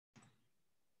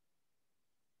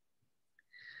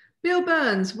Bill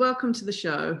Birns, welcome to the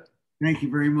show. Thank you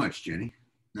very much, Jenny.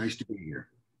 Nice to be here.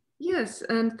 Yes,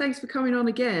 and thanks for coming on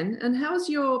again. And how's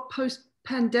your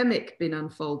post-pandemic been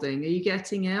unfolding? Are you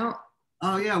getting out?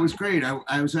 Oh, yeah, it was great.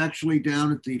 I was actually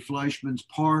down at the Fleischman's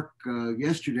Park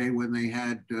yesterday when they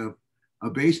had a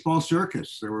baseball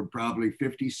circus. There were probably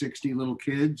 50, 60 little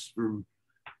kids from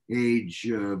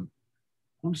age,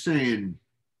 I'm saying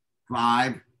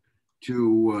 5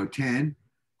 to 10,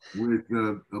 with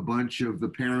a bunch of the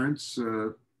parents,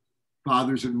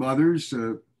 fathers and mothers,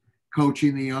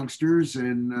 coaching the youngsters,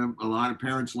 and a lot of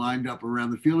parents lined up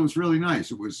around the field. It was really nice.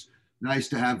 It was nice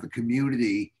to have the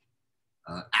community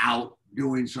out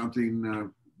doing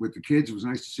something with the kids. It was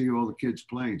nice to see all the kids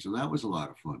playing. So that was a lot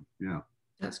of fun. Yeah.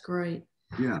 That's great.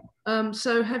 Yeah.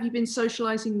 So have you been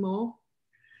socializing more?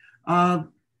 Uh,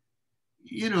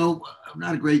 I'm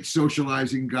not a great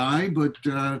socializing guy, but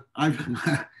I've,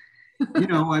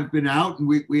 I've been out,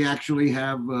 and we actually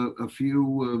have a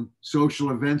few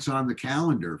social events on the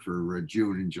calendar for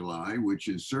June and July, which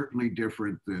is certainly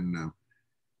different than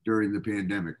during the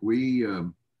pandemic.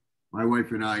 My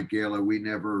wife and I,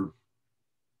 Gayla,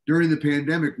 during the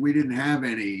pandemic, we didn't have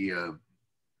any,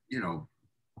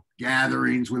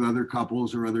 gatherings with other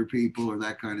couples or other people or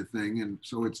that kind of thing. And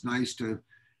so it's nice to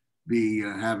be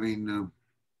having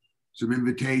some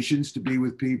invitations to be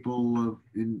with people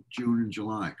in June and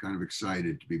July. Kind of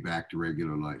excited to be back to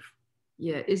regular life.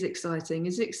 Yeah, it is exciting.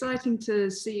 It's exciting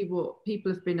to see what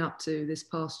people have been up to this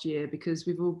past year, because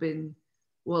we've all been,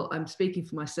 well, I'm speaking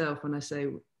for myself when I say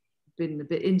been a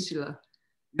bit insular.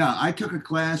 Yeah, I took a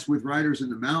class with Writers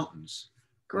in the Mountains.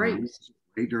 Great.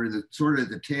 During the sort of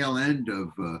the tail end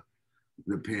of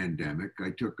the pandemic.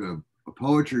 I took a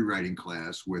poetry writing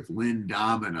class with Lynn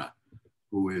Domina,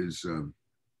 who is a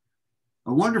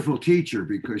wonderful teacher,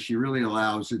 because she really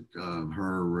allows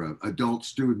her adult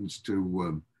students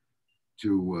to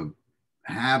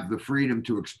have the freedom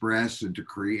to express and to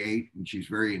create, and she's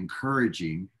very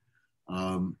encouraging.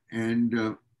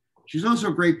 And she's also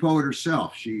a great poet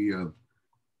herself. She's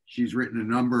written a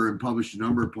number and published a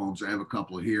number of poems. I have a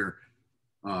couple here.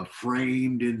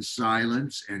 Framed in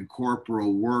Silence and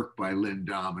Corporal Work by Lynn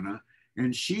Domina.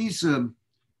 And she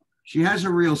has a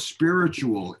real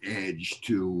spiritual edge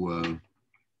to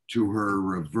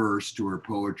her verse, to her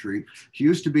poetry. She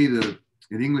used to be an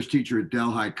English teacher at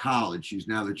Delhi College. She's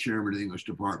now the chairman of the English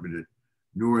department at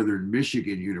Northern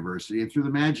Michigan University. And through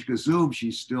the magic of Zoom,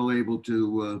 she's still able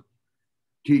to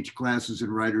teach classes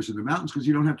in Writers in the Mountains, because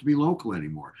you don't have to be local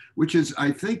anymore, which is, I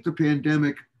think, the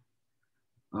pandemic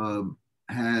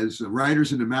has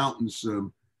Writers in the Mountains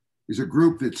is a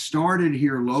group that started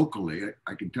here locally.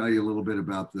 I can tell you a little bit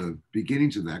about the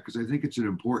beginnings of that, because I think it's an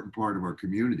important part of our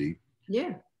community.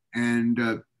 Yeah.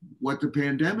 And what the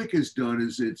pandemic has done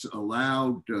is it's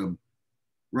allowed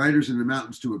Writers in the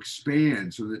Mountains to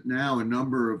expand, so that now a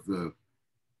number of the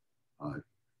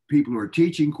people who are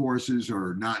teaching courses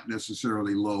are not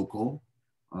necessarily local.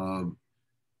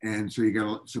 And so you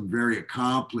got some very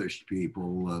accomplished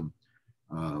people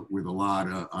with a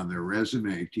lot on their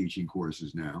resume teaching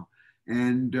courses now.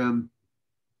 And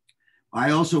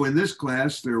I also, in this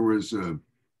class, there was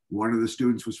one of the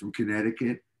students was from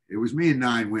Connecticut. It was me and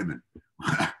 9 women.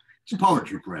 It's a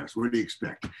poetry class. What do you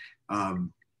expect?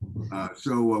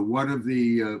 So one of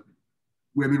the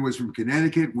women was from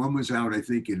Connecticut. One was out, I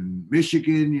think, in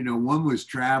Michigan. One was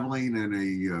traveling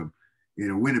in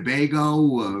a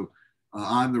Winnebago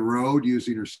on the road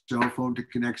using her cell phone to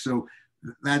connect. So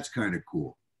that's kind of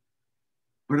cool.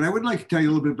 But I would like to tell you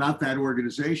a little bit about that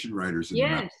organization, Writers in the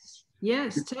Mountains.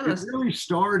 Yes, tell us. It really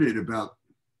started about,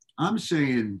 I'm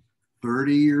saying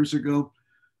 30 years ago,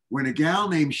 when a gal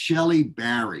named Shelley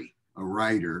Barry, a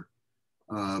writer,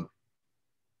 I'm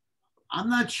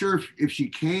not sure if she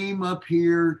came up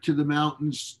here to the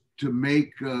mountains to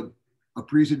make a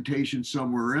presentation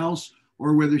somewhere else,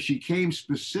 or whether she came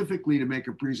specifically to make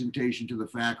a presentation to the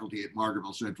faculty at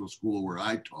Margaretville Central School, where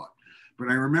I taught. But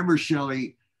I remember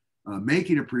Shelley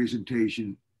making a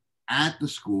presentation at the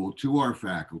school to our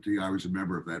faculty. I was a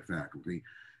member of that faculty.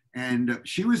 And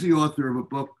she was the author of a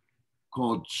book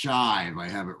called Chive. I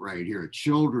have it right here, a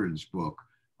children's book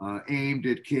aimed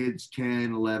at kids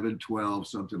 10, 11, 12,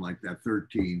 something like that,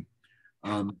 13.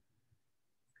 The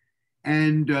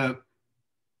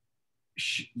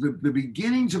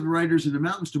beginnings of the Writers in the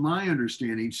Mountains, to my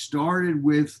understanding, started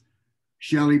with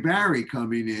Shelley Barry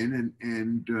coming in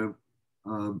and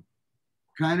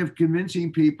kind of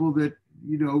convincing people that,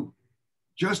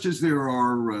 just as there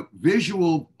are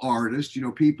visual artists,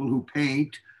 people who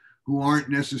paint, who aren't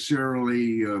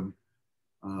necessarily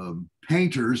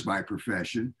painters by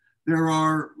profession, there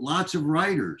are lots of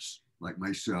writers like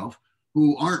myself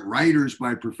who aren't writers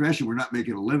by profession. We're not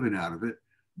making a living out of it,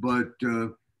 but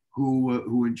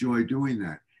who enjoy doing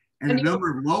that. And a number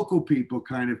of local people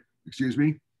kind of, excuse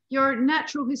me? You're a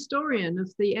natural historian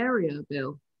of the area,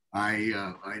 Bill.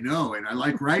 I know, and I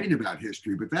like writing about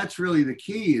history, but that's really the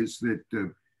key, is that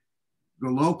the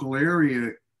local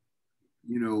area,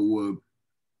 you know,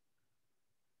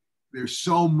 there's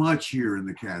so much here in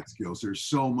the Catskills. There's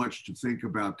so much to think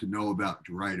about, to know about,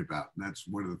 to write about. And that's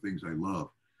one of the things I love.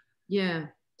 Yeah.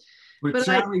 But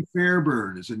Sally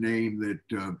Fairburn is a name that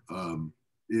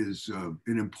is an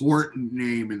important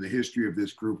name in the history of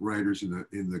this group, writers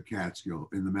in the Catskill,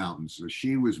 in the mountains. So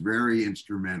she was very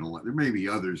instrumental. There may be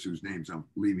others whose names I'm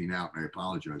leaving out, and I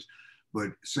apologize.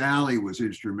 But Sally was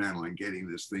instrumental in getting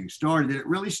this thing started. And it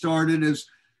really started as,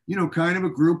 you know, kind of a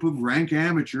group of rank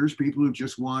amateurs, people who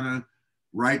just want to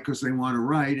write because they want to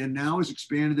write, and now has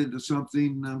expanded into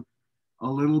something a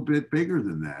little bit bigger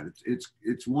than that.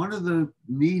 It's one of the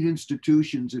neat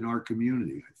institutions in our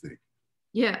community, I think.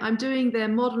 Yeah, I'm doing their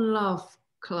Modern Love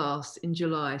class in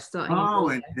July, starting. Oh,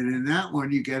 and in that one,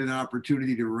 you get an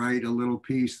opportunity to write a little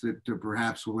piece that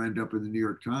perhaps will end up in the New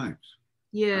York Times.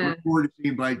 Yeah. I look forward to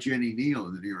seeing by Jenny Neal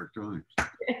in the New York Times.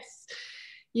 Yes.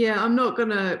 Yeah, I'm not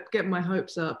gonna get my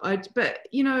hopes up. But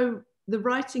you know, the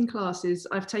writing classes,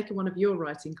 I've taken one of your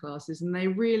writing classes, and they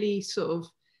really sort of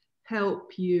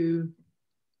help you.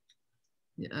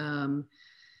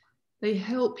 They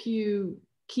help you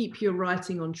keep your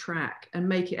writing on track and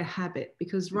make it a habit,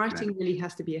 because writing really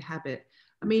has to be a habit.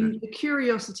 I mean, the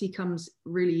curiosity comes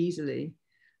really easily,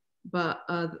 but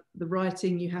the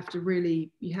writing, you have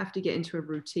to get into a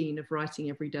routine of writing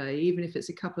every day, even if it's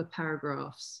a couple of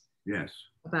paragraphs. Yes.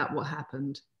 About what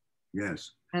happened.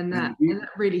 Yes. And that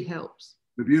really helps.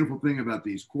 The beautiful thing about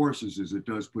these courses is it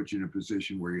does put you in a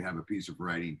position where you have a piece of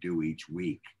writing due each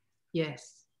week.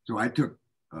 Yes. So I took,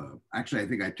 actually, I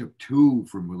think I took 2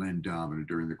 from Lynn Domina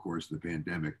during the course of the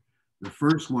pandemic. The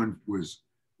first one was,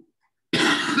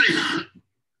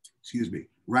 excuse me,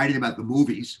 writing about the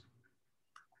movies.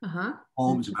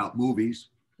 Poems about movies.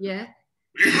 Yeah.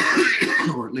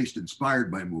 Or at least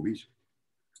inspired by movies.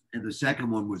 And the second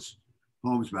one was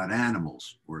poems about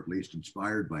animals, or at least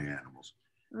inspired by animals.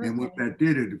 Okay. And what that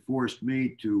did, it forced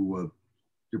me to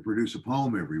produce a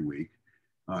poem every week.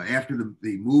 After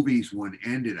the movies one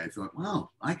ended, I thought,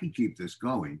 well, I can keep this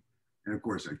going. And of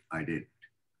course, I didn't,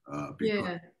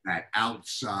 because that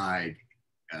outside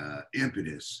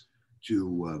impetus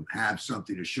to have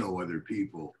something to show other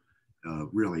people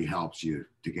really helps you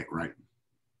to get writing.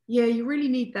 Yeah, you really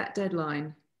need that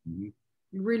deadline. Mm-hmm.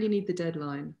 You really need the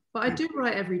deadline. But I do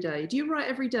write every day. Do you write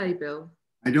every day, Bill?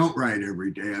 I don't write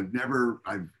every day.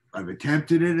 I've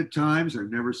attempted it at times.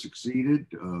 I've never succeeded.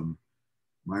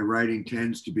 My writing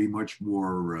tends to be much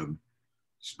more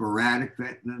sporadic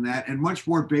than that, and much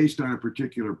more based on a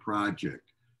particular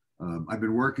project. I've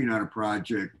been working on a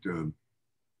project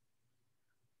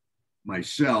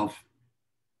myself,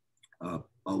 a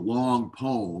long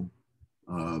poem,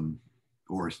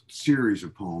 or a series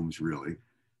of poems, really,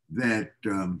 that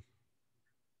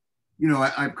you know,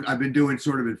 I've been doing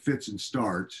sort of in fits and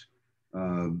starts.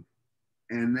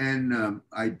 And then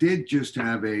I did just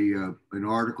have an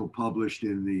article published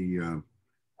in the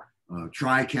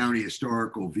Tri-County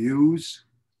Historical Views.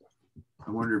 I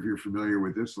wonder if you're familiar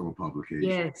with this little publication.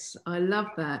 Yes, I love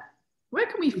that. Where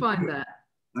can we find that?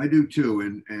 I do too.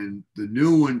 And the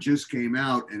new one just came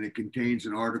out, and it contains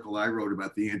an article I wrote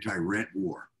about the anti-rent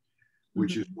war,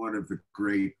 which is one of the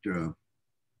great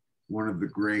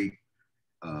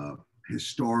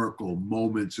historical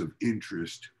moments of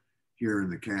interest here in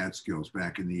the Catskills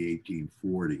back in the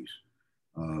 1840s.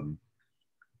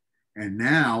 And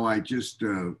now I just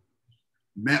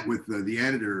met with the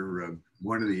editor,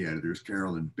 one of the editors,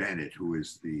 Carolyn Bennett, who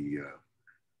is the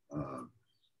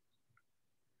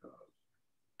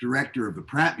director of the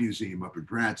Pratt Museum up in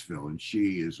Prattsville, and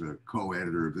she is a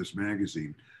co-editor of this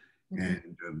magazine.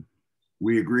 And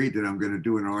we agreed that I'm going to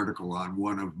do an article on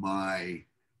one of my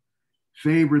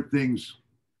favorite things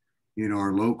in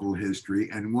our local history,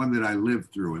 and one that I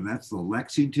lived through, and that's the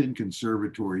Lexington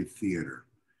Conservatory Theater.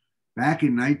 Back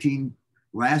in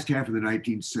last half of the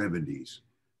 1970s,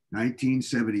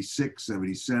 1976,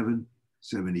 77,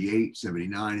 78,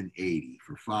 79, and 80,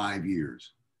 for 5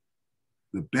 years.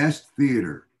 The best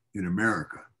theater in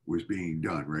America was being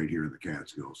done right here in the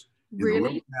Catskills. Really? In the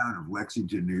little town of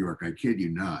Lexington, New York, I kid you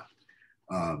not.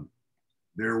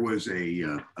 There was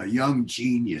a young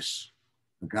genius,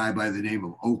 a guy by the name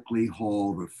of Oakley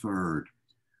Hall III,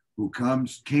 who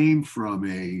came from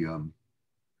a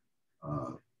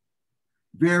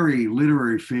very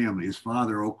literary family. His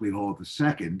father, Oakley Hall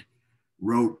II,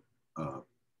 wrote a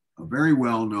very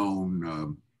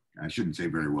well-known, I shouldn't say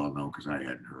very well-known because I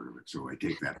hadn't heard of it, so I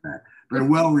take that back, but a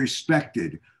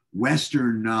well-respected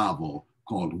Western novel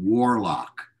called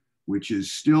Warlock, which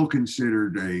is still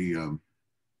considered a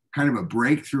kind of a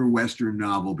breakthrough Western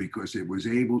novel because it was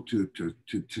able to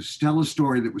tell a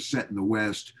story that was set in the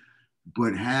West,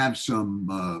 but have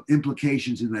some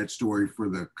implications in that story for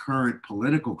the current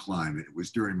political climate. It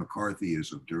was during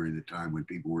McCarthyism, during the time when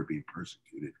people were being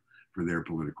persecuted for their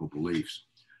political beliefs.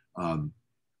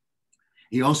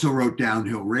 He also wrote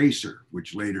Downhill Racer,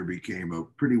 which later became a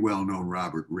pretty well-known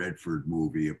Robert Redford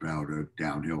movie about a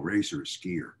downhill racer, a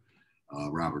skier.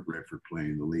 Robert Redford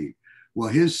playing the lead. Well,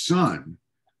 his son,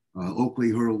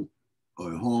 Oakley Hall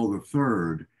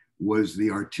III, was the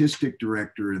artistic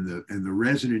director and the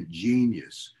resident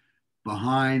genius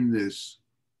behind this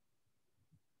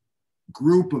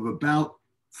group of about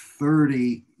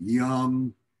 30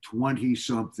 young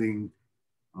 20-something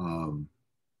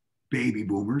baby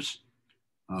boomers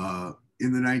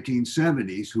in the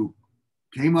 1970s who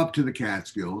came up to the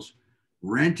Catskills,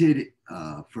 rented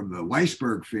from the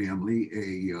Weisberg family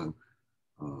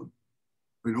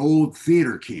an old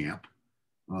theater camp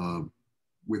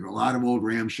with a lot of old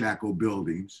ramshackle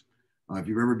buildings. If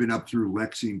you've ever been up through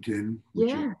Lexington,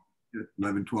 which is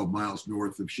 11, 12 miles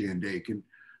north of Shandaken,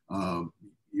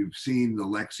 you've seen the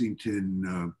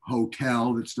Lexington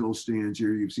Hotel that still stands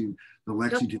here. You've seen the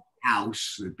Lexington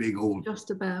House, the big old.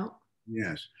 Just about.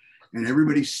 Yes. And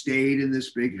everybody stayed in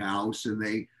this big house and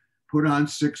they put on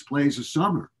 6 plays a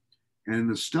summer. And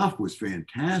the stuff was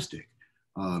fantastic.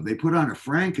 They put on a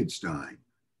Frankenstein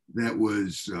that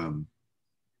was on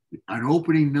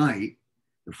opening night.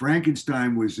 The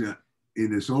Frankenstein was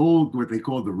in this old, what they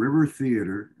called the River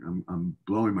Theater. I'm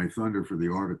blowing my thunder for the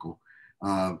article.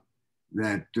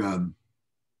 That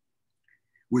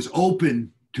was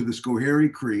open to the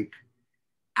Schoharie Creek.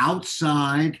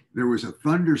 Outside, there was a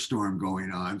thunderstorm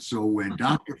going on. So when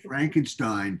Dr.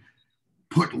 Frankenstein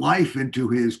put life into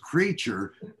his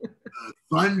creature,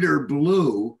 thunder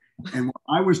blew. And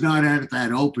I was not at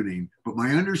that opening, but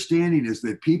my understanding is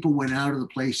that people went out of the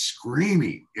place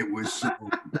screaming. It was so,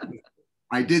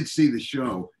 I did see the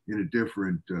show in a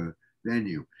different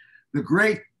venue. The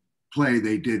great play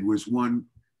they did was one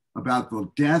about the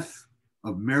death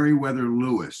of Meriwether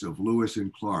Lewis of Lewis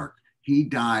and Clark. He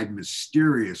died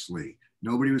mysteriously.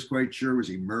 Nobody was quite sure. Was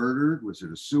he murdered? Was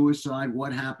it a suicide?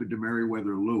 What happened to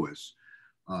Meriwether Lewis?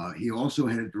 He also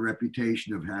had the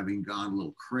reputation of having gone a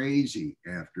little crazy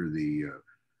after the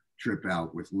trip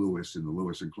out with Lewis in the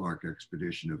Lewis and Clark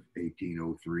expedition of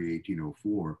 1803,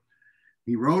 1804.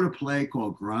 He wrote a play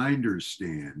called Grinder's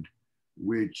Stand,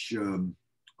 which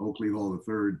Oakley Hall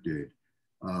III did,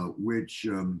 which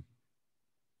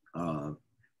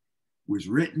was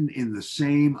written in the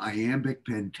same iambic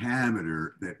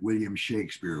pentameter that William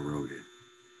Shakespeare wrote in,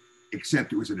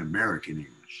 except it was in American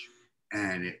English.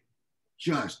 And it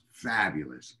just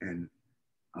fabulous. And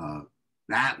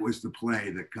that was the play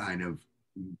that kind of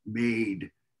made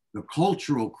the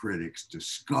cultural critics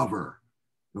discover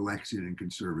the Lexington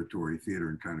Conservatory Theater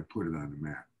and kind of put it on the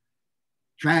map.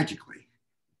 Tragically,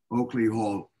 Oakley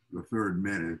Hall III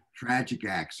met a tragic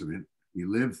accident. He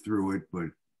lived through it, but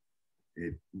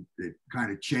it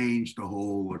kind of changed the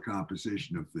whole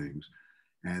composition of things.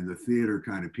 And the theater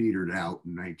kind of petered out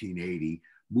in 1980,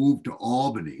 moved to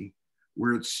Albany,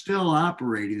 where it's still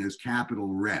operating as Capitol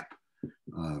Rep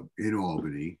in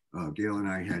Albany. Gail and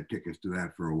I had tickets to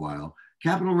that for a while.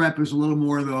 Capitol Rep is a little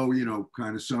more, though, you know,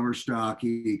 kind of summer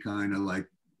stocky, kind of like,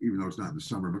 even though it's not in the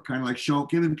summer, but kind of like show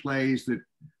giving plays that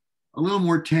a little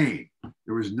more tame.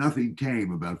 There was nothing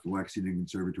tame about the Lexington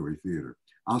Conservatory Theater.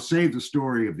 I'll save the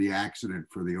story of the accident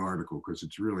for the article because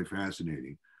it's really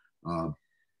fascinating. But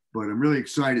I'm really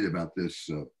excited about this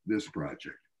this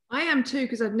project. I am too,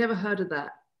 because I've never heard of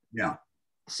that. Yeah.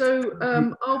 So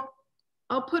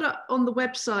I'll put up on the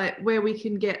website where we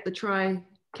can get the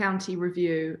Tri-County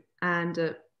review,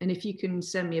 and if you can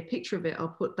send me a picture of it, I'll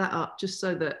put that up just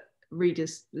so that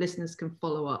listeners can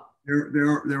follow up.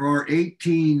 There are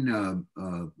 18,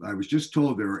 I was just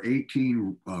told there are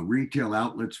 18 retail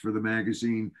outlets for the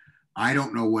magazine. I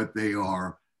don't know what they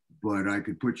are, but I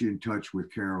could put you in touch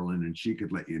with Carolyn and she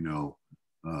could let you know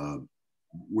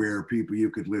where you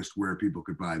could list where people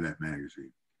could buy that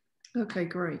magazine. Okay,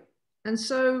 great. And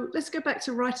so let's go back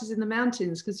to Writers in the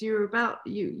Mountains, because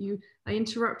I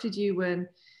interrupted you when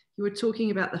you were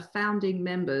talking about the founding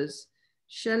members.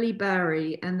 Shelley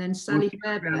Barry and then Sally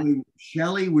Fairbanks.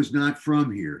 Shelley was not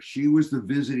from here. She was the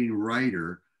visiting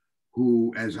writer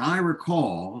who, as I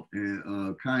recall,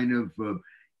 kind of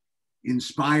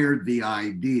inspired the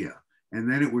idea. And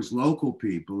then it was local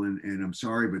people, and I'm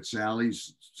sorry, but Sally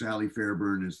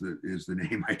Fairburn is the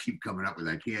name I keep coming up with.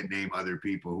 I can't name other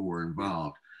people who were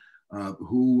involved,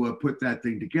 who put that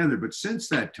thing together. But since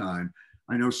that time,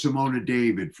 I know Simona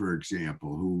David, for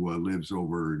example, who lives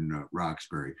over in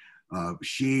Roxbury.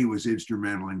 She was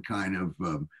instrumental in kind of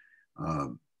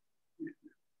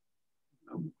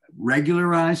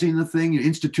regularizing the thing,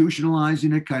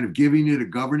 institutionalizing it, kind of giving it a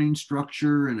governing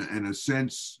structure and a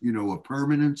sense, you know, of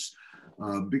permanence.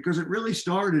 Because it really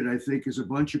started, I think, as a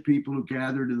bunch of people who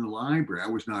gathered in the library. I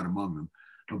was not among them.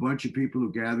 A bunch of people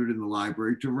who gathered in the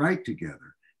library to write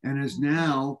together, and has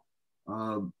now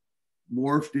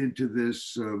morphed into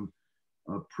this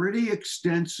a pretty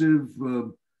extensive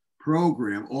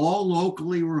program, all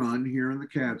locally run here in the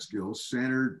Catskills,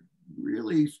 centered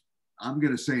really, I'm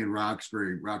going to say, in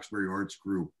Roxbury Arts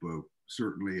Group,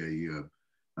 certainly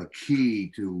a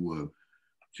key to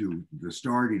the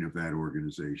starting of that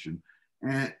organization.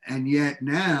 And yet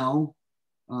now,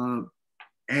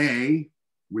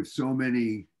 with so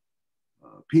many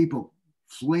people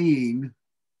fleeing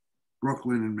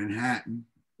Brooklyn and Manhattan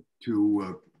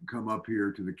to come up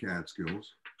here to the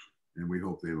Catskills, and we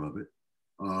hope they love it,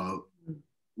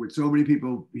 with so many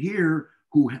people here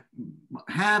who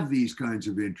have these kinds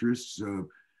of interests,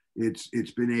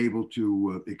 it's been able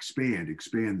to expand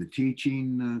the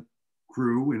teaching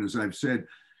crew, and as I've said,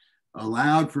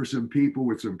 allowed for some people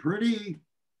with some pretty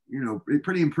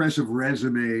impressive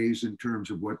resumes in terms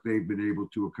of what they've been able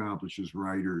to accomplish as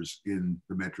writers in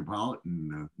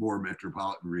the more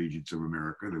metropolitan regions of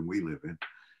America than we live in.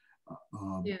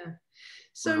 Yeah.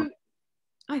 So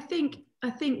I think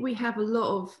we have a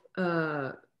lot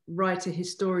of writer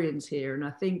historians here, and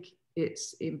I think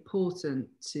it's important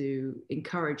to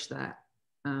encourage that.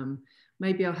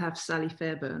 Maybe I'll have Sally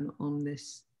Fairburn on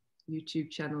this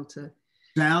YouTube channel to.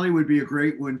 Sally would be a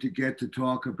great one to get to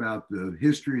talk about the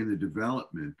history and the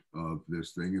development of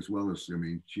this thing, as well as, I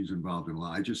mean, she's involved in a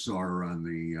lot. I just saw her on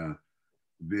the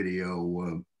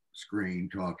video screen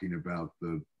talking about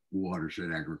the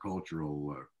Watershed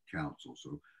Agricultural Council.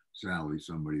 So Sally,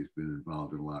 somebody who's been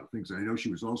involved in a lot of things. I know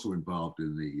she was also involved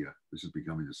in this is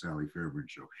becoming the Sally Fairburn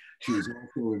show. She was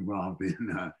also involved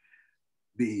in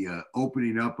the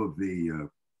opening up of the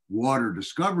Water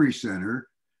Discovery Center,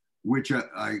 which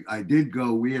I did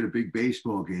go. We had a big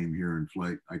baseball game here in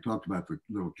Flight. I talked about the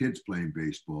little kids playing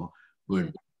baseball,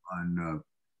 but on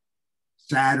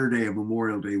Saturday of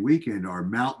Memorial Day weekend, our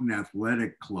Mountain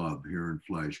Athletic Club here in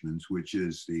Fleischmann's, which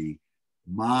is the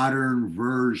modern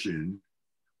version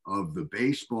of the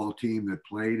baseball team that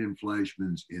played in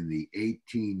Fleischmann's in the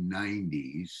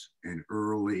 1890s and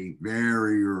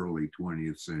very early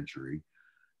 20th century.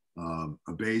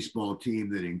 A baseball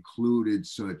team that included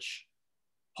such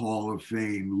Hall of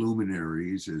Fame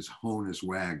luminaries as Honus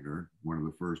Wagner, one of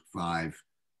the first 5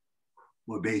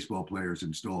 baseball players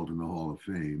installed in the Hall of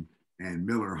Fame, and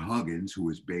Miller Huggins, who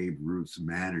was Babe Ruth's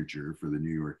manager for the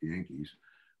New York Yankees,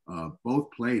 both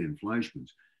played in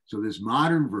Fleischmann's. So this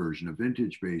modern version, a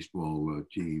vintage baseball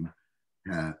team,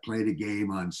 played a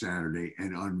game on Saturday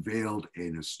and unveiled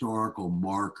an historical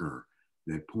marker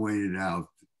that pointed out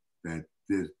that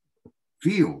the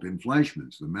field in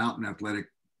Fleischmann's, the Mountain Athletic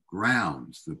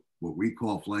Grounds, what we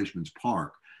call Fleischmann's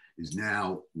Park, is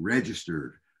now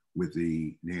registered with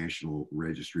the National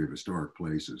Registry of Historic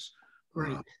Places.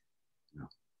 Great.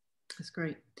 That's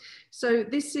great. So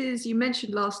this is, you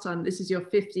mentioned last time, this is your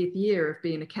 50th year of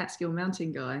being a Catskill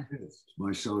Mountain guy. It's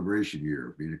my celebration year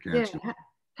of being a Catskill. Yeah.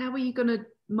 How are you going to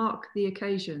mark the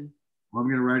occasion? Well, I'm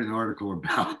going to write an article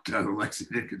about the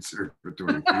Lexington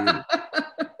Conservatory Theater.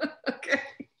 Okay.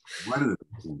 One of the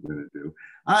things I'm going to do.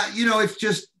 It's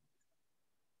just,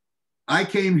 I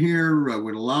came here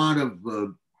with a lot of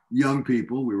young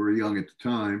people, we were young at the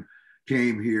time,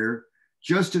 came here,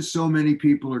 just as so many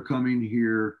people are coming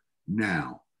here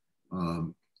now.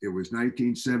 It was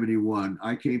 1971.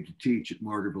 I came to teach at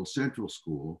Margaretville Central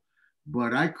School,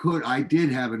 but I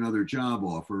did have another job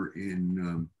offer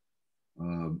in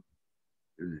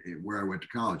where I went to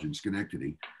college in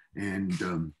Schenectady.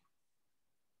 And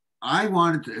I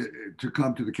wanted to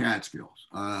come to the Catskills.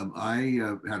 I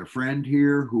had a friend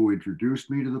here who introduced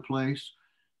me to the place.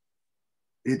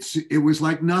 It was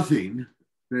like nothing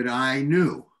that I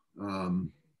knew.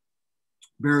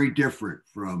 Very different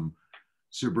from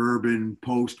suburban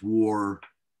post-war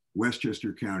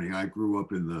Westchester County. I grew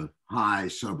up in the high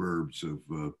suburbs of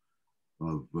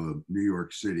New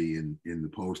York City in the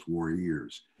post-war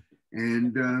years,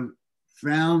 and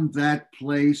found that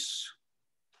place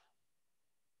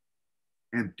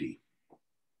empty.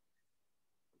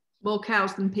 More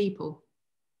cows than people.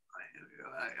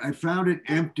 I found it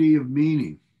empty of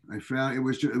meaning. I found it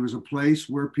was a place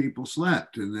where people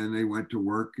slept, and then they went to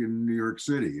work in New York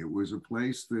City. It was a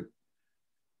place that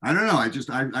I don't know.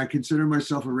 I consider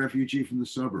myself a refugee from the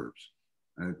suburbs.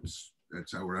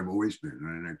 That's how I've always been.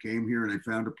 And I came here and I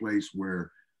found a place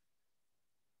where,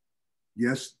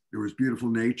 yes, there was beautiful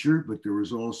nature, but there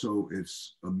was also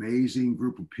its amazing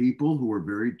group of people who were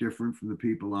very different from the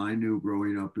people I knew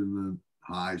growing up in the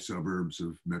high suburbs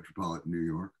of metropolitan New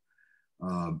York.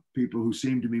 People who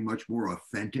seemed to me much more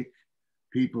authentic,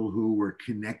 people who were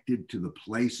connected to the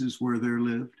places where they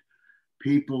lived,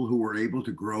 people who were able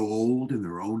to grow old in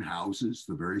their own houses,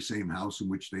 the very same house in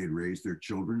which they had raised their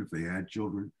children if they had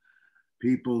children,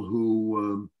 people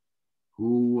who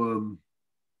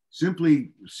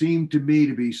simply seemed to me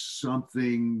to be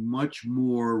something much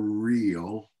more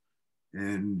real,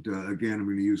 and again, I'm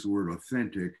going to use the word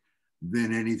authentic,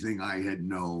 than anything I had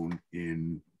known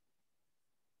in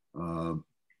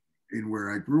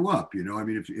where I grew up. You know, I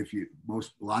mean, if you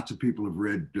lots of people have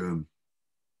read the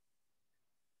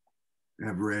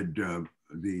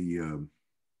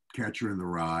Catcher in the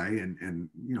Rye, and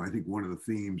you know, I think one of the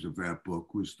themes of that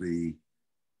book was the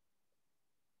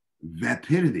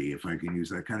vapidity, if I can use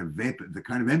that kind of the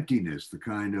kind of emptiness, the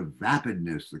kind of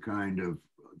vapidness, the kind of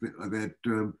that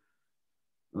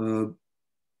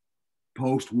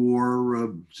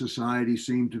post-war society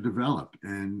seemed to develop,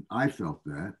 and I felt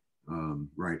that,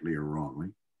 rightly or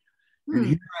wrongly. And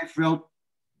here I felt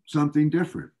something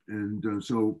different, and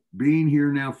so being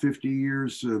here now 50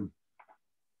 years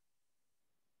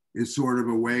is sort of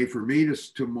a way for me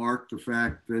to mark the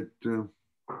fact that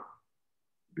I've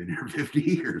been here 50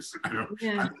 years. I'm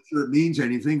not sure it means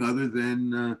anything other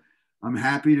than I'm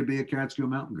happy to be a Catskill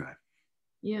Mountain guy.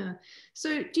 Yeah.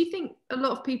 So do you think a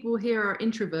lot of people here are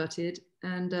introverted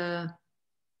and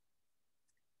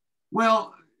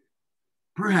well,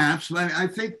 perhaps. I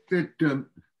think that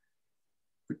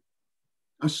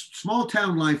a small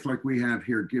town life like we have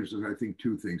here gives us, I think,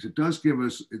 two things. It does give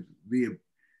us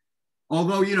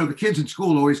although, you know, the kids in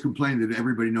school always complain that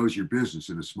everybody knows your business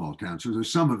in a small town. So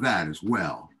there's some of that as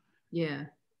well. Yeah.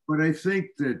 But I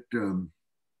think that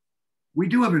we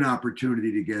do have an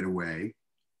opportunity to get away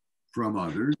from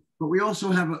others, but we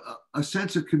also have a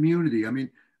sense of community. I mean,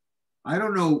 I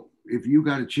don't know if you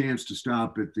got a chance to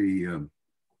stop at the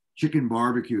chicken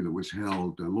barbecue that was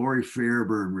held. Lori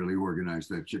Fairburn really organized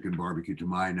that chicken barbecue, to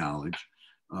my knowledge.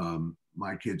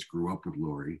 My kids grew up with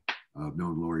Lori. I've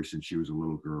known Lori since she was a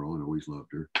little girl and always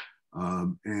loved her.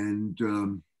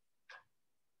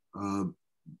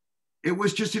 It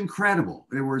was just incredible.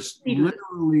 There was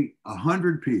literally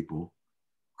 100 people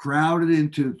crowded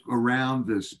into around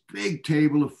this big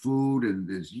table of food and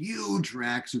this huge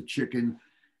racks of chicken.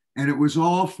 And it was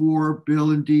all for Bill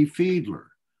and Dee Fiedler,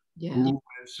 who,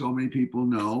 as so many people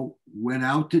know, went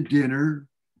out to dinner,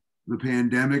 the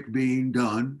pandemic being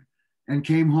done, and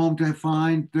came home to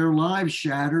find their lives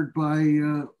shattered by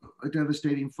a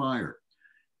devastating fire.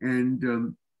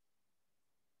 And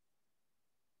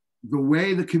the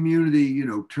way the community, you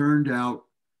know, turned out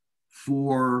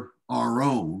for our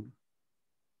own,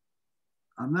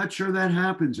 I'm not sure that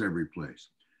happens every place.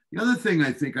 The other thing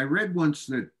I think, I read once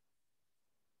that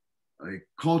a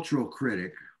cultural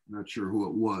critic, not sure who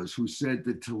it was, who said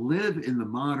that to live in the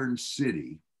modern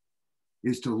city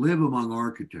is to live among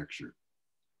architecture.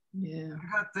 Yeah.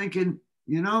 I got thinking,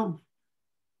 you know,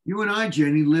 you and I,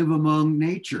 Jenny, live among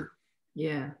nature.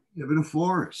 Yeah. We live in a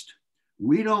forest.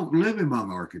 We don't live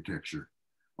among architecture.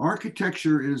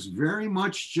 Architecture is very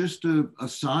much just a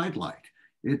sidelight.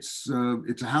 It's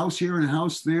a house here and a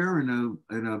house there and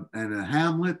a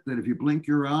hamlet that if you blink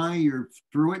your eye, you're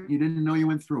through it. You didn't know you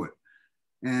went through it.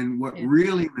 And what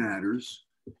really matters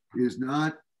is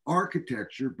not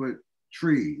architecture, but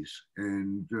trees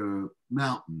and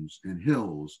mountains and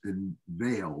hills and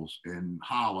vales and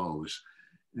hollows.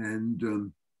 And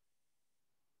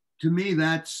to me,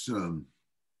 that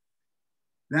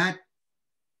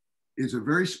is a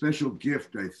very special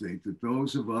gift, I think, that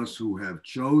those of us who have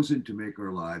chosen to make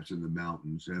our lives in the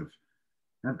mountains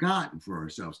have gotten for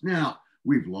ourselves. Now,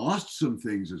 we've lost some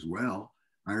things as well.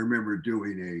 I remember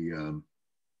doing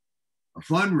a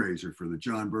fundraiser for the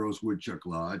John Burroughs Woodchuck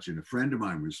Lodge, and a friend of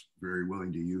mine was very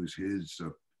willing to use his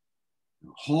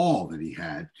hall that he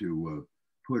had to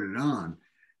put it on.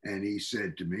 And he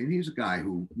said to me, and he's a guy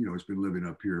who, you know, has been living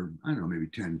up here, I don't know, maybe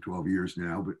 10, 12 years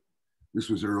now, but this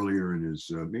was earlier in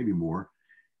his, maybe more.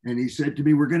 And he said to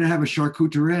me, we're going to have a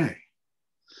charcuterie.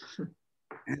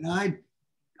 And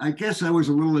I guess I was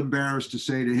a little embarrassed to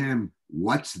say to him,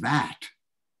 what's that?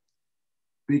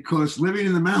 Because living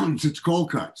in the mountains, it's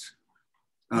cold cuts.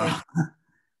 I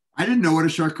didn't know what a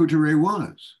charcuterie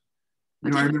was. I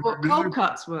didn't know what cold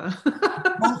cuts were.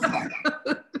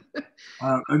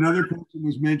 Another person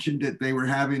was mentioned that they were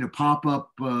having a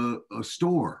pop-up a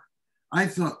store. I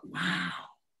thought, wow,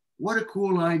 what a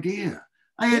cool idea.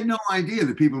 I had no idea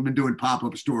that people have been doing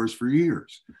pop-up stores for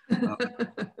years.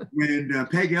 When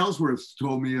Peg Ellsworth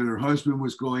told me that her husband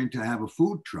was going to have a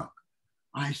food truck,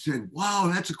 I said,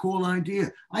 wow, that's a cool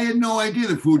idea. I had no idea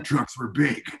that food trucks were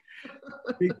big,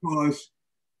 because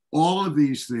all of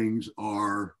these things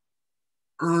are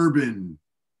urban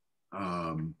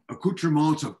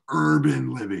accoutrements of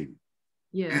urban living.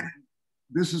 Yeah. And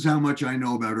this is how much I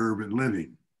know about urban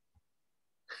living.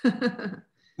 I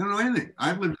don't know anything.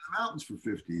 I've lived in the mountains for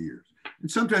 50 years.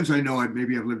 And sometimes I know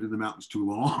maybe I've lived in the mountains too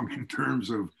long in terms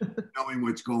of knowing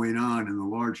what's going on in the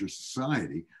larger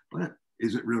society. But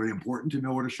is it really important to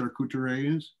know what a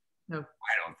charcuterie is? No.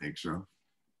 I don't think so.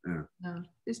 Yeah. No,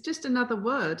 it's just another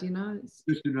word, you know. It's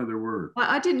just another word.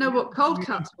 I didn't know what cold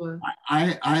cuts were.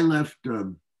 I left,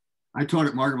 I taught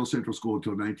at Margaretville Central School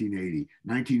until 1980.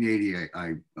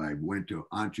 1980, I went to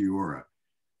Onteora.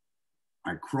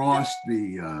 I crossed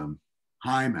the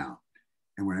High Mount.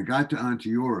 And when I got to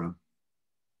Onteora,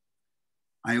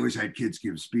 I always had kids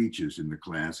give speeches in the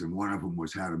class, and one of them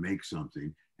was how to make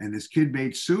something. And this kid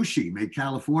made sushi, made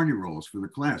California rolls for the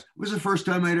class. It was the first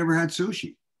time I'd ever had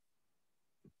sushi.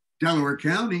 Delaware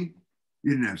County,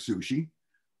 you didn't have sushi,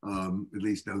 at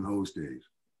least in those days.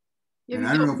 Yeah, we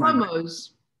got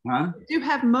momos. Huh? We do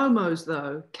have momos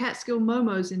though. Catskill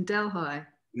momos in Delhi.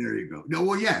 There you go. No,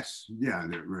 well, yes. Yeah,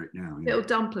 they're right now. Yeah. Little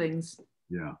dumplings.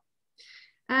 Yeah.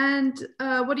 And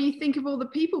what do you think of all the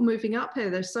people moving up here?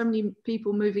 There's so many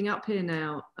people moving up here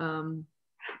now.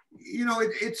 You know,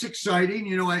 it's exciting.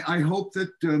 You know, I hope that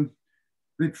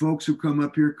that folks who come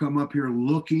up here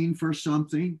looking for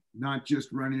something, not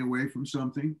just running away from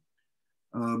something.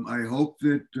 I hope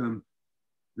that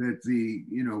that the,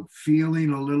 you know,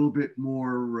 feeling a little bit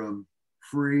more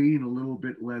free and a little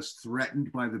bit less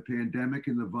threatened by the pandemic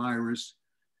and the virus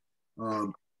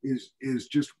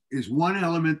is one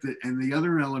element, that, and the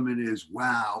other element is,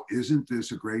 wow, isn't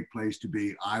this a great place to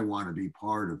be? I want to be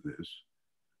part of this.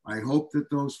 I hope that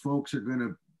those folks are going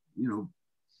to, you know,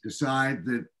 decide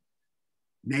that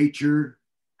nature,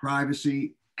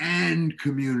 privacy, and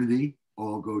community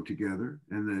all go together,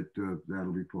 and that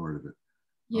that'll be part of it.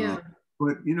 Yeah.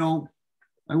 But, you know,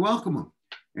 I welcome them.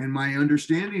 And my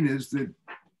understanding is that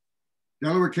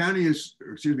Delaware County is,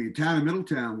 or excuse me, town of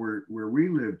Middletown, where we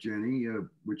live, Jenny,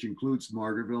 which includes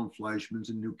Margaretville and Fleischman's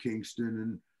and New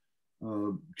Kingston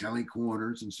and Kelly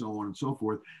Corners and so on and so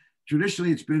forth.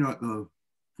 Traditionally, it's been the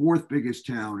fourth biggest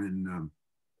town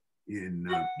in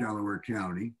Delaware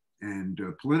County. And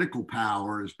political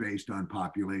power is based on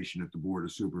population at the Board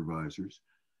of Supervisors.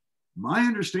 My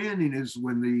understanding is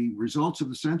when the results of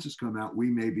the census come out, we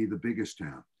may be the biggest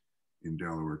town in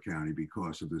Delaware County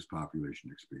because of this population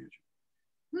expansion.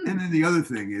 And then the other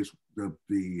thing is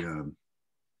you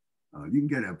can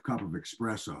get a cup of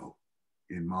espresso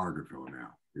in Margaretville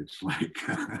now. It's like,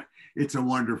 it's a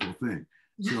wonderful thing.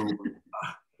 So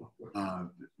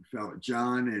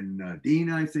John and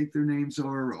Dina, I think their names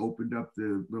are, opened up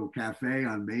the little cafe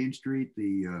on Main Street,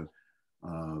 the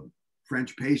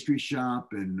French pastry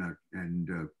shop and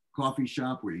coffee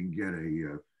shop where you can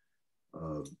get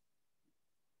a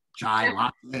chai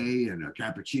latte and a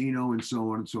cappuccino and so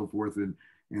on and so forth.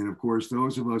 And of course,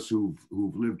 those of us who've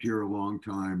lived here a long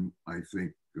time, I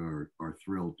think are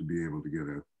thrilled to be able to get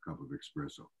a cup of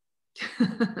espresso.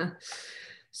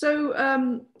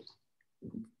 So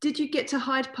did you get to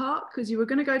Hyde Park? Because you were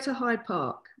going to go to Hyde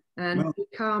Park and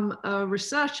become a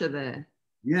researcher there.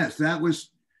 Yes, that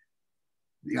was,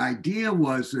 the idea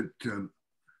was that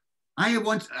I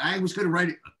was going to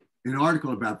write an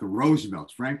article about the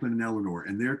Roosevelts, Franklin and Eleanor,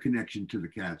 and their connection to the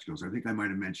Catskills. I think I might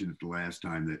have mentioned it the last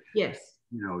time that, yes,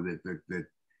 you know, that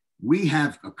we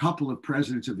have a couple of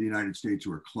presidents of the United States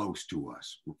who are close to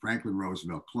us. Franklin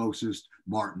Roosevelt closest,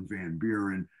 Martin Van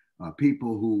Buren,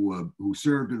 people who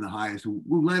served in the highest, who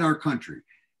led our country,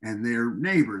 and their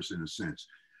neighbors in a sense.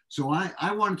 So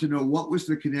I wanted to know, what was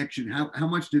the connection? How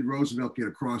much did Roosevelt get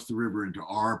across the river into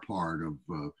our part of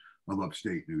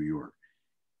upstate New York?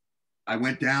 I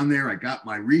went down there, I got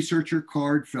my researcher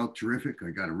card, felt terrific. I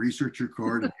got a researcher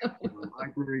card in the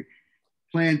library,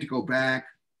 planned to go back,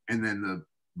 and then the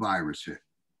virus hit,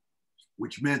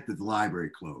 which meant that the library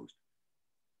closed.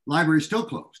 Library's still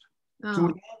closed. Oh.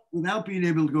 So without being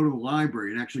able to go to the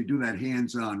library and actually do that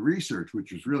hands-on research,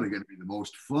 which was really going to be the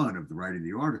most fun of the writing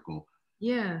the article,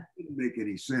 yeah, it didn't make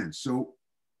any sense. So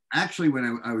actually,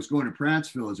 when I was going to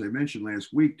Prattsville, as I mentioned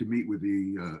last week, to meet with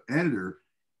the editor,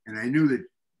 and I knew that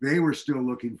they were still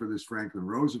looking for this Franklin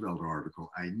Roosevelt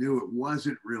article. I knew it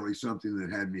wasn't really something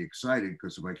that had me excited,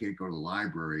 because if I can't go to the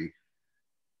library,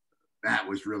 that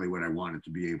was really what I wanted to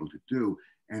be able to do.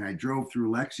 And I drove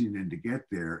through Lexington to get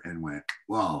there and went,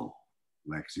 whoa,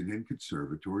 Lexington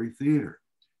Conservatory Theater.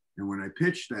 And when I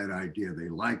pitched that idea, they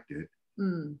liked it.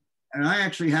 Mm. And I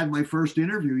actually had my first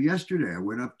interview yesterday. I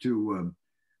went up to,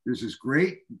 this is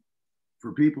great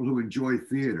for people who enjoy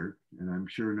theater, and I'm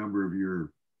sure a number of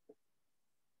your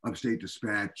Upstate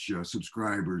Dispatch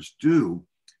subscribers do.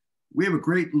 We have a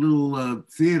great little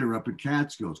theater up at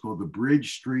Catskills called the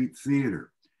Bridge Street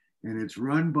Theater. And it's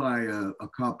run by a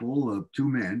couple of two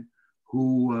men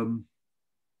who,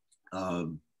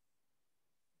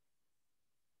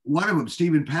 one of them,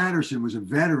 Stephen Patterson, was a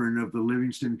veteran of the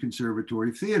Livingston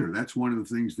Conservatory Theater. That's one of the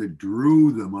things that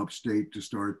drew them upstate to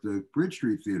start the Bridge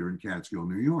Street Theater in Catskill,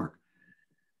 New York.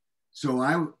 So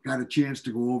I got a chance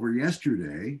to go over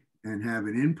yesterday and have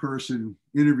an in-person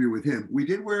interview with him. We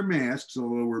did wear masks,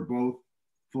 although we're both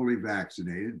fully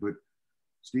vaccinated, but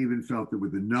Stephen felt that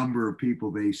with the number of people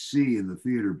they see in the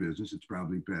theater business, it's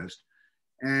probably best.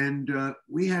 And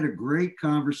we had a great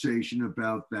conversation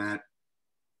about that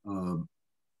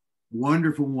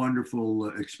wonderful,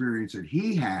 wonderful experience that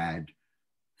he had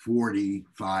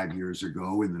 45 years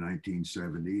ago in the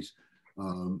 1970s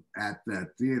at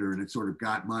that theater. And it sort of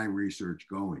got my research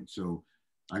going. So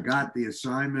I got the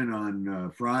assignment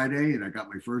on Friday, and I got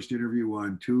my first interview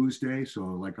on Tuesday. So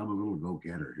like, I'm a little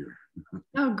go-getter here.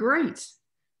 Oh, great.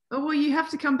 Oh, well, you have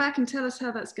to come back and tell us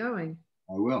how that's going.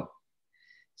 I will.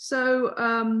 So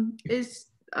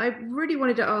I really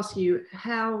wanted to ask you,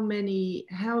 how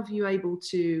have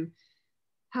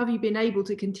you been able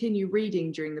to continue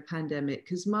reading during the pandemic?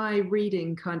 Because my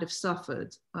reading kind of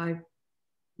suffered. I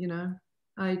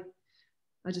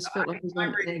just felt like I was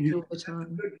on edge all the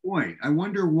time. Good point. I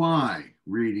wonder why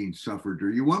reading suffered.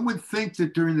 One would think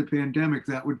that during the pandemic,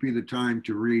 that would be the time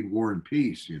to read War and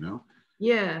Peace,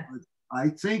 Yeah. I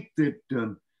think that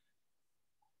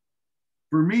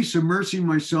for me, submersing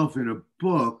myself in a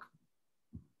book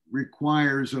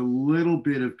requires a little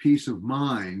bit of peace of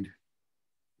mind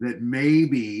that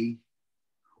maybe,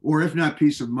 or if not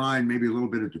peace of mind, maybe a little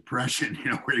bit of depression,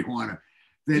 where you want to,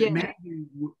 that maybe,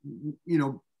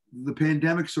 the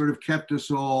pandemic sort of kept us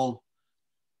all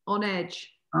on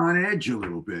edge a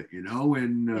little bit, and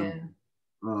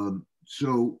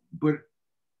so, but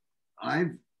I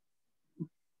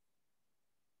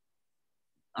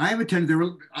have a tendency,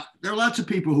 there are lots of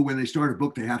people who, when they start a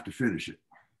book, they have to finish it.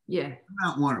 Yeah. I'm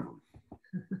not one of them.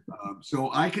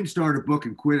 So I can start a book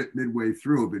and quit it midway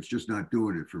through if it's just not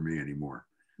doing it for me anymore.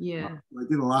 Yeah. I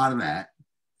did a lot of that.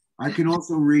 I can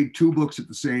also read two books at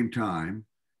the same time,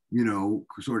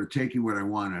 sort of taking what I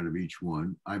want out of each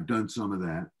one. I've done some of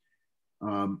that.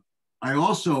 I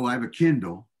have a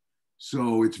Kindle,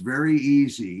 so it's very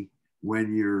easy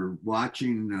when you're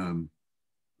watching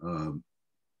the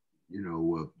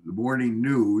morning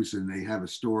news, and they have a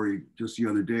story. Just the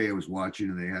other day I was watching,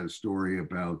 and they had a story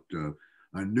about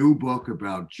a new book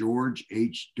about George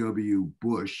H.W.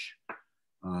 Bush,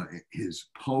 his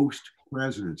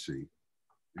post-presidency.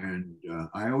 And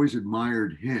I always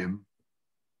admired him,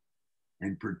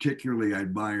 and particularly I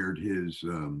admired his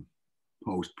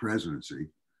post-presidency,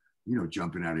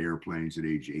 jumping out of airplanes at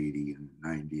age 80 and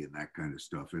 90 and that kind of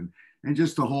stuff. And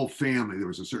just the whole family. There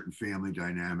was a certain family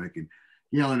dynamic. And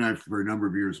Gail and I, for a number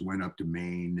of years, went up to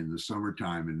Maine in the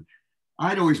summertime, and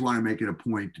I'd always want to make it a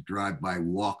point to drive by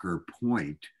Walker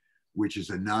Point, which is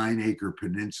a 9-acre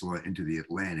peninsula into the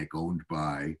Atlantic owned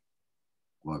by,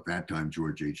 well, at that time,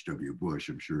 George H.W. Bush.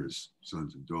 I'm sure his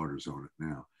sons and daughters own it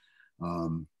now.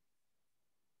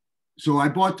 So I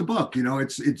bought the book.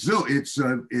 It's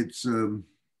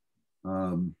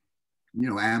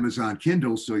Amazon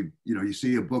Kindle. So you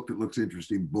see a book that looks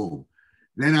interesting, boom.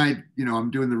 Then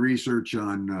I'm doing the research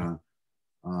on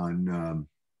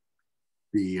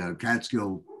the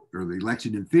Catskill or the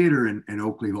Lexington Theater and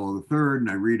Oakley Hall III, and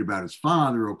I read about his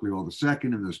father, Oakley Hall II,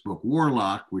 in this book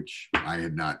Warlock, which I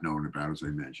had not known about, as I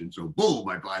mentioned. So boom,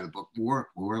 I buy the book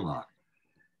Warlock.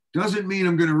 Doesn't mean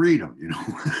I'm going to read them,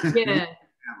 Yeah.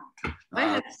 I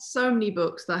have so many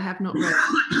books that I have not read.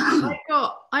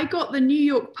 I got the New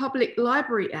York Public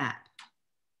Library app.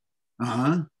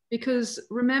 Uh-huh. Because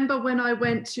remember when I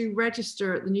went to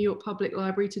register at the New York Public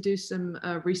Library to do some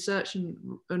research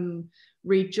and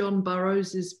read John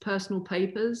Burroughs's personal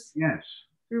papers? Yes.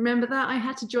 You remember that? I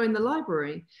had to join the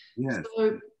library. Yes.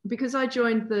 So because I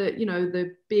joined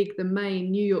the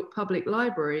main New York Public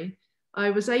Library, I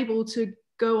was able to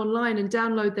go online and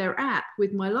download their app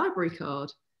with my library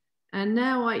card. And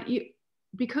now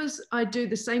because I do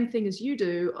the same thing as you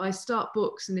do, I start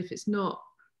books, and if it's not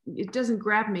it doesn't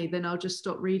grab me, then I'll just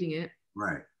stop reading it.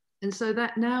 Right. And so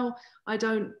that now I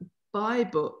don't buy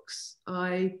books.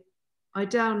 I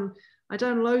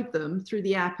download them through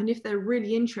the app, and if they're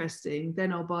really interesting,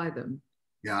 then I'll buy them.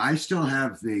 Yeah, I still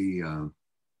have the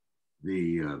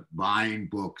buying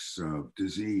books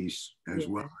disease as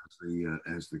well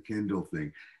as the Kindle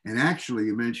thing. And actually,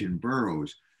 you mentioned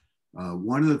Burroughs.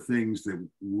 One of the things that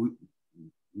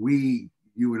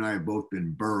you and I have both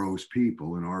been Burroughs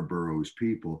people and are Burroughs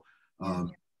people.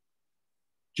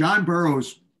 John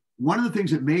Burroughs, one of the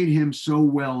things that made him so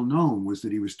well known was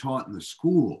that he was taught in the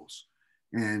schools,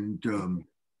 and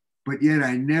but yet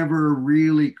I never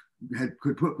really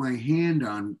could put my hand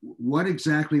on what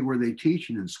exactly were they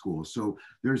teaching in school. So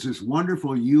there's this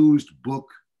wonderful used book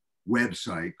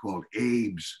website called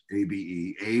Abe's,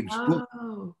 A-B-E, Abe's Book.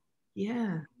 Oh,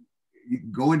 yeah. You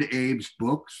can go into Abe's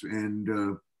books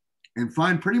and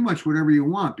find pretty much whatever you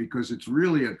want, because it's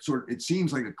really it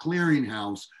seems like a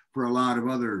clearinghouse for a lot of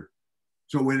other.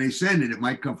 So when they send it, it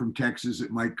might come from Texas,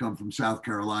 it might come from South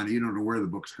Carolina. You don't know where the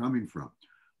book's coming from.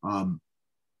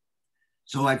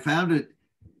 So I found it.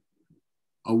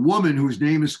 A woman whose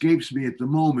name escapes me at the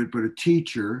moment, but a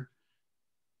teacher,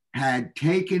 had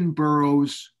taken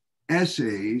Burroughs'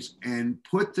 essays and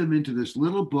put them into this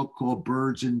little book called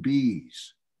Birds and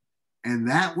Bees. And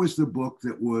that was the book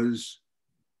that was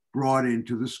brought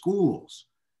into the schools.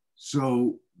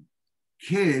 So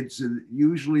kids, and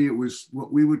usually it was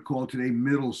what we would call today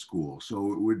middle school.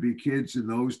 So it would be kids in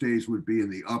those days would be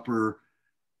in the upper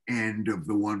end of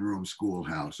the one-room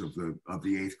schoolhouse of the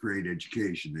 8th grade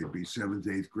education. They'd be 7th,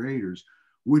 8th graders,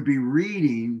 would be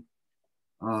reading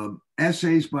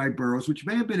essays by Burroughs, which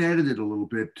may have been edited a little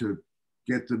bit to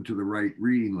get them to the right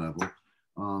reading level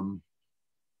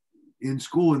in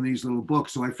school in these little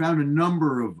books. So I found a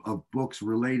number of books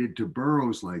related to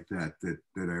Burroughs like that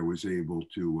I was able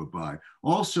to buy.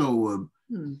 Also,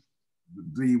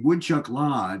 the Woodchuck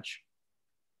Lodge,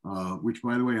 which,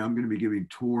 by the way, I'm going to be giving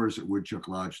tours at Woodchuck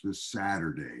Lodge this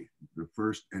Saturday, the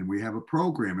first, and we have a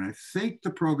program, and I think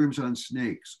the program's on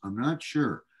snakes. I'm not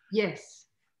sure. Yes.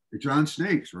 It's on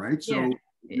snakes, right? Yeah, so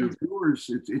your viewers,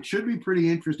 it should be pretty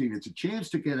interesting. It's a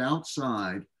chance to get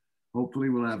outside. Hopefully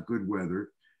we'll have good weather.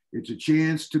 It's a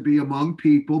chance to be among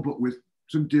people, but with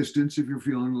some distance if you're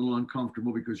feeling a little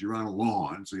uncomfortable, because you're on a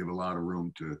lawn, so you have a lot of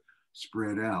room to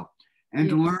spread out. And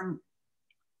to learn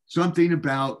something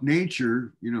about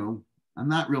nature. You know, I'm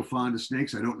not real fond of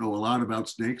snakes. I don't know a lot about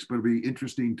snakes, but it'd be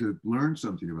interesting to learn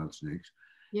something about snakes.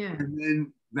 Yeah. And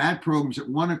then that program's at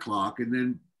 1 o'clock, and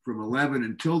then from 11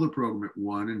 until the program at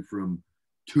 1, and from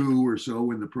 2 or so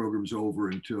when the program's over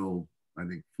until I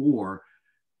think 4,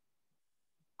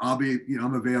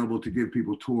 I'm available to give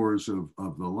people tours of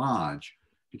the lodge.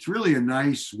 It's really a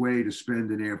nice way to spend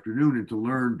an afternoon and to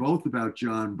learn both about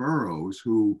John Burroughs,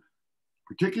 who,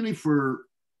 particularly for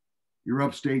your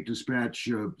Upstate Dispatch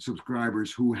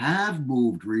subscribers who have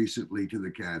moved recently to the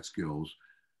Catskills,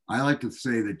 I like to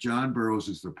say that John Burroughs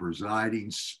is the presiding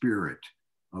spirit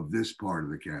of this part of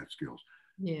the Catskills.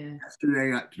 Yeah.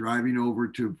 Yesterday, driving over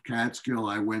to Catskill,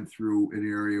 I went through an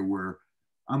area where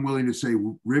I'm willing to say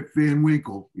Rip Van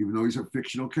Winkle, even though he's a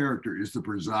fictional character, is the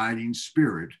presiding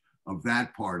spirit of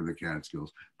that part of the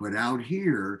Catskills. But out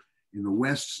here in the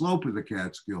west slope of the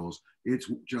Catskills,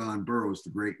 it's John Burroughs,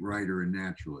 the great writer and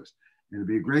naturalist. And it'd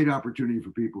be a great opportunity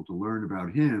for people to learn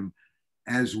about him,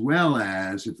 as well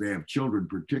as, if they have children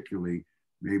particularly,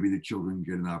 maybe the children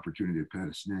get an opportunity to pet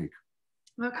a snake.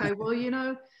 Okay, well, you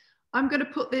know, I'm going to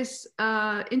put this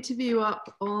interview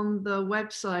up on the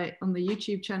website, on the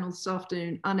YouTube channel this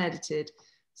afternoon, unedited,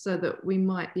 so that we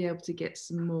might be able to get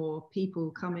some more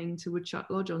people coming to Woodchuck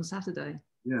Lodge on Saturday.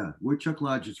 Yeah, Woodchuck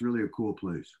Lodge is really a cool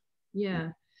place. Yeah.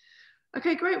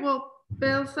 Okay, great. Well,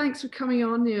 Bill, thanks for coming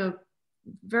on. You're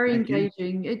very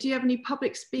engaging. Do you have any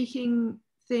public speaking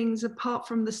things apart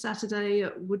from the Saturday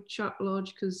at Woodchuck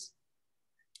Lodge? Because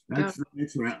that's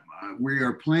right. We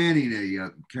are planning a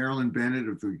Carolyn Bennett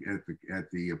at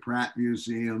the Pratt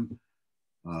Museum,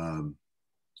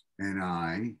 and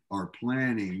I are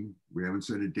planning. We haven't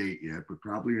set a date yet, but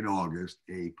probably in August,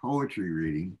 a poetry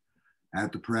reading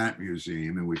at the Pratt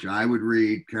Museum, in which I would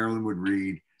read, Carolyn would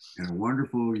read, and a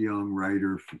wonderful young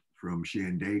writer from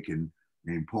Shandaken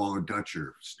named Paula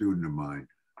Dutcher, student of mine,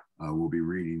 will be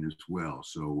reading as well.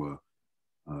 So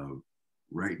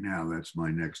right now, that's my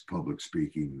next public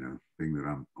speaking thing that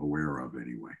I'm aware of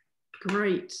anyway.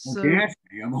 Great. So ask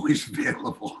me, I'm always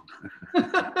available.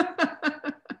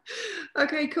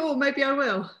 Okay, cool. Maybe I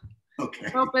will.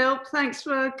 Okay. Well, Bill, thanks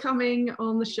for coming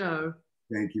on the show.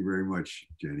 Thank you very much,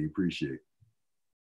 Jenny. Appreciate it.